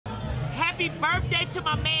Happy birthday to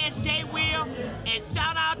my man Jay Will, and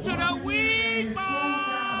shout out to the Weed Boy.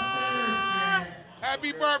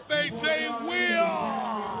 Happy birthday, Jay Will.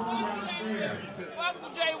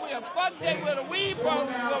 Fuck Jay Will. Fuck Jay Will. The Weed Boy.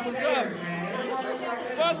 What's up?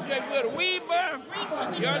 Fuck Jay Will. The Weed Boy.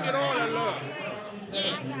 Y'all get all that love.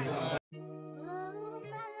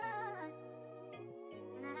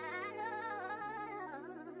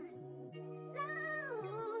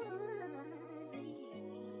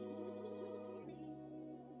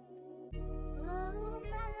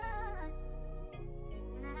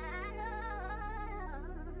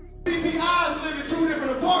 CPIs live in 2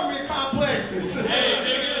 different apartment complexes. Hey,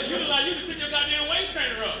 nigga, you look like you just took your goddamn waist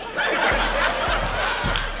trainer up.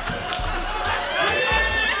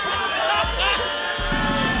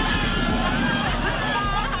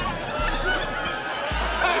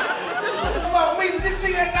 About me, but this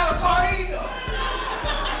nigga ain't got a car either.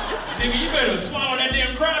 Nigga, you better swallow that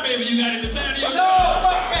damn crybaby you got in the town of your No,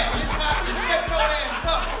 fuck that. It's not. Just shut your ass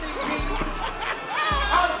up, CP.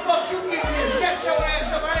 How the fuck you get here? Shut your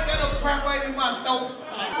ass up. I ain't got no crap right in my throat.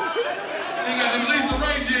 They got them Lisa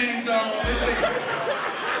Ray jeans on. This nigga.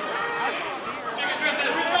 Nigga dressed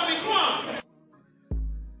like Rich Homie Twan.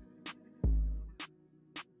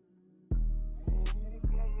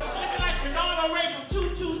 Looking like Ronaldo Ray from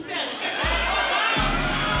 227.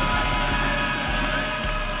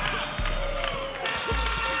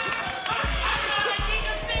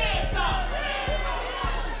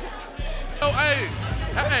 Oh, hey,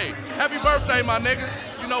 happy birthday, my nigga.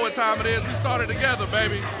 You know what time it is. We started together,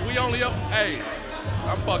 baby. We only up, hey,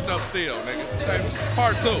 I'm fucked up still, nigga. Same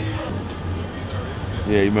part 2.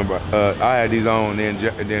 Yeah, you remember, I had these on, and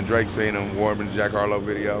then Drake seen them, wore them in the Jack Harlow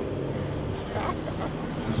video.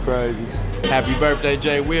 It's crazy. Happy birthday,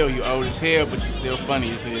 Jay Will. You old as hell, but you still funny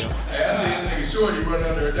as hell. Hey, I seen this nigga Shorty run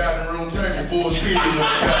under a dining room table full speed. I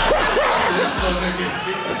said, this little nigga.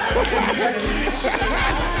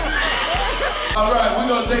 All right, we're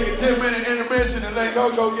gonna take a 10-minute intermission and let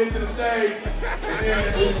Coco get to the stage. And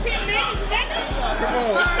then... 10 minutes, nigga. Come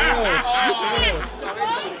on.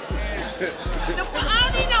 I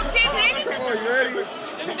don't need no 10 minutes. Come on, you ready?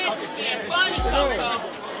 Them bitches being funny, Coco.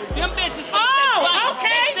 Them bitches. Oh,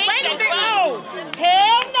 okay. Wait a minute. Oh,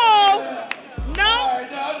 hell no. No. All right,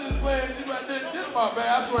 no, I'm just playing. This is my bad.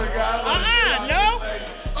 I swear to God. No.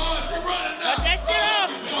 Oh, she running now. Cut that shit up.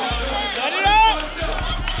 Cut it up.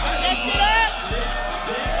 Cut that shit up.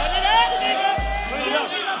 Cut it up, nigga. Bring it up.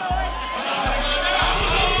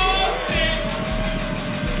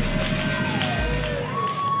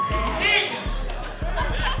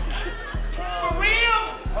 For real?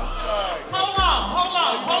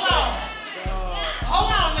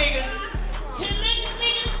 Hold on, nigga. 10 minutes,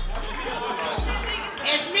 nigga?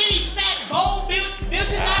 As many fat, bold bitches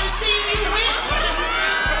I done seen you with?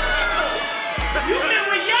 You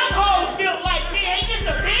remember young hoes built like me, ain't this a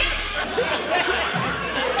bitch?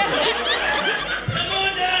 Come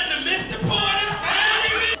on down to Mr. Porter's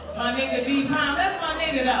party. My nigga D Pound, that's my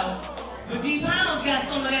nigga though. But D Pound's got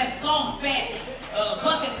some of that soft fat,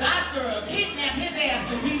 fucking doctor kidnap his ass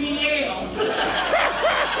to Remy L's.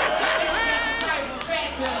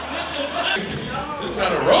 This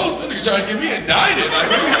not a roast. This nigga trying to get me indicted. Like,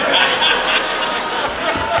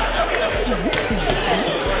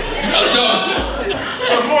 no.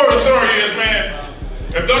 So the moral of the story is, man,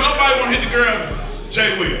 if don't nobody want to hit the girl,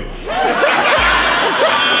 Jay will.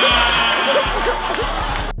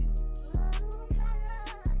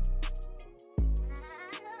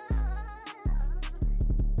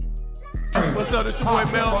 What's up, this your boy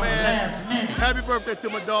Mel, man. Happy birthday to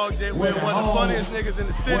my dog, Jay Will, one of the funniest niggas in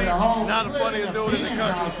the city, not the funniest dude in the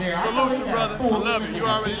country. Salute you, brother. I love you. You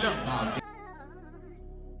already know.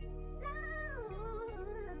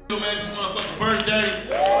 Man, it's his motherfucking birthday.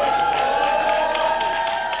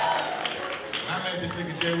 When I met this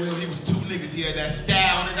nigga Jay Will, he was 2 niggas. He had that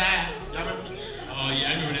style on his eye. Y'all remember? Oh, yeah,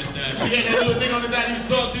 I remember that style. He had that little nigga on his eye. He was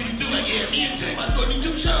talking to you too. Like, yeah, me and Jay about to go do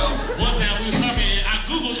 2 shows. One time we was talking and I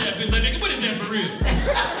Googled that bitch. Like, nigga, what is that for real?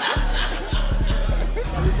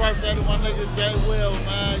 Happy birthday to my nigga Jay Will,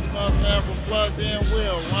 man. You know what I'm saying? From Plugged In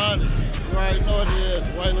Will, Ronnie. You already know what it is.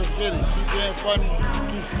 Right, let's get it. Keep being funny.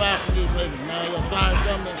 Keep smashing these niggas, man. Your sign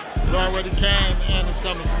coming. It already came, and it's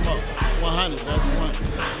coming some more. 100, baby. 100.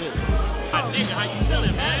 Let's get it. My nigga, how you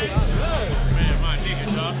feeling, man? Man, my nigga,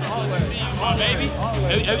 dog. So good to see you, my baby.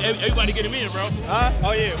 Everybody get him in, bro. Huh?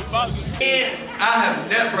 Oh, yeah. We about to. And I have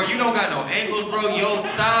never, bro, you don't got no ankles, bro. Your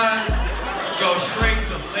thighs go straight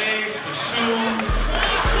to legs, to shoes.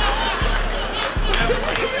 Never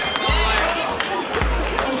seen that in my life.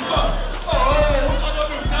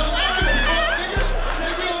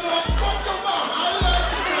 Jay Will know I fucked your mama. How did I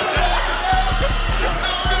get that?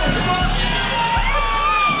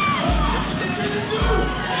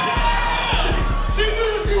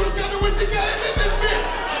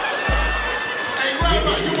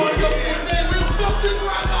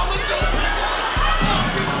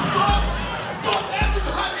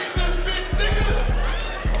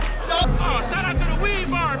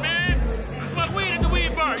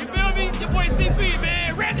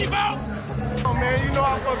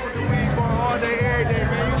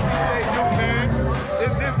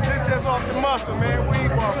 Jackson, man. Weed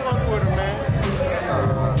bar, fuck with him, man.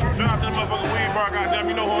 Shout out to the motherfucking weed bar, goddamn.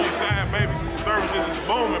 You know who on your side, baby. Services is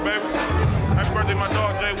booming, baby. Happy birthday, my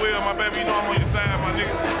dog, Jay Will, my baby. You know I'm on your side, my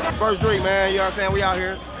nigga. First drink, man. You know what I'm saying? We out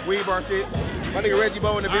here. Weed bar shit. My nigga Reggie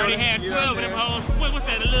Bo in the building. I already had 12 of them hoes. What's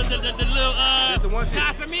that? The little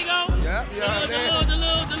Casamigo? Yeah,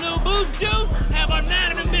 the little boost juice. Have about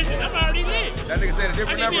 9 of them bitches. I'm already lit. That nigga said a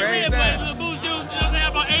different number every time. time. Little boost juice. I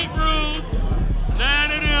have about 8 brews,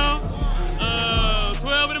 9 of them,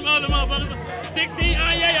 12 of them other motherfuckers, 16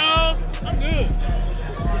 Añejos. I'm good.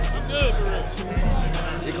 I'm good for real.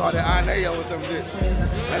 He called that Añejo or some shit.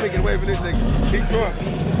 Let me get away from this nigga. He drunk.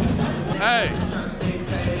 Hey,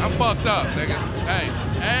 I'm fucked up, nigga. Hey,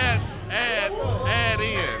 add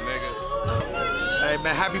in, nigga. Hey,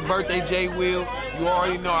 man, happy birthday, Jay Will. You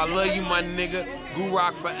already know I love you, my nigga. Goo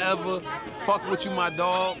Rock forever. Fuck with you, my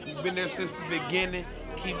dog. You've been there since the beginning.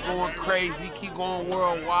 Keep going crazy. Keep going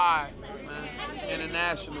worldwide, man.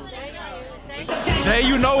 International. Jay,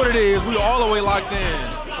 you know what it is. We all the way locked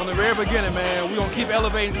in. From the very beginning, man. We gonna keep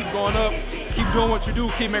elevating, keep going up, keep doing what you do,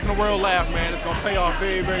 keep making the world laugh, man. It's gonna pay off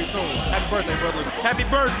very, very soon. Happy birthday, brother. Happy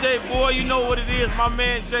birthday, boy. You know what it is. My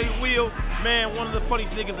man, Jay Will. Man, one of the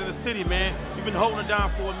funniest niggas in the city, man. You've been holding it down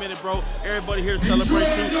for a minute, bro. Everybody here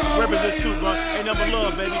celebrate you, represent you, bro. Ain't nothing but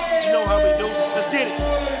love, baby. You know how we do. Let's get it.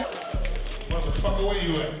 Motherfucker, where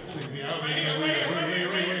you at? See me out here. Wait.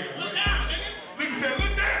 Look down, nigga. Nigga said,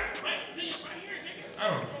 look down. Right here, nigga. I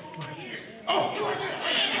don't know. Right here. Oh, right there.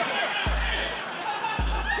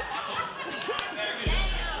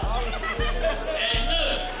 Hey,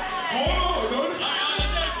 look. Hold on, no. I'm gonna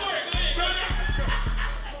tell the story. Go ahead.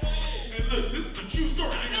 Hey, look, this is a true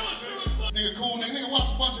story, nigga. Nigga cool, nigga watch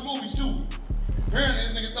a bunch of movies too. Apparently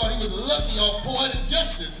this nigga thought he was lucky off Poetic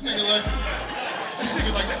Justice. Nigga like,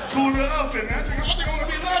 that's a cool little outfit, man. I think I wanna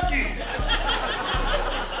be lucky.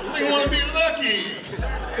 I think I wanna be lucky.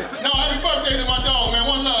 No, happy birthday to my dog, man.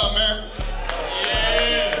 One love, man.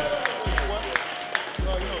 Yeah.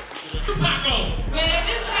 Man,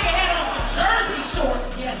 this nigga had on some jersey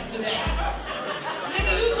shorts yesterday.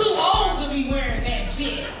 Nigga, you too old to be wearing that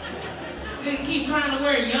shit. Nigga keep trying to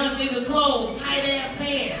wear young nigga clothes, tight ass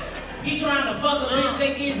pants. He trying to fuck a bitch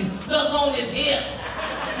that gets stuck on his hips.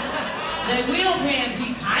 They wheel pants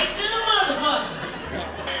be tight than a motherfucker.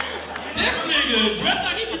 This nigga dressed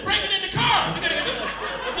like he was breaking in the car.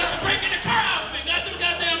 Got the break in the car outfit. Got them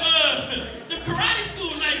goddamn them karate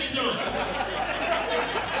school Nikes on.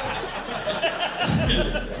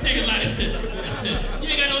 This nigga like, you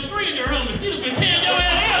ain't got no screen in your room. Mosquitoes been tearing your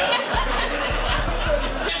ass up.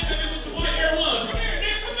 White Air One. Come here,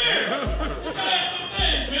 nigga, come here. What's your ass on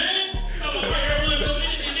stage, man? Talk about White Air One going in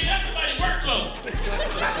and nigga, that's somebody's work clothes.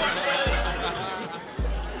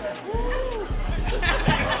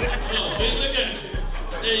 Oh, see, look at you.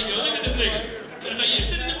 There you go.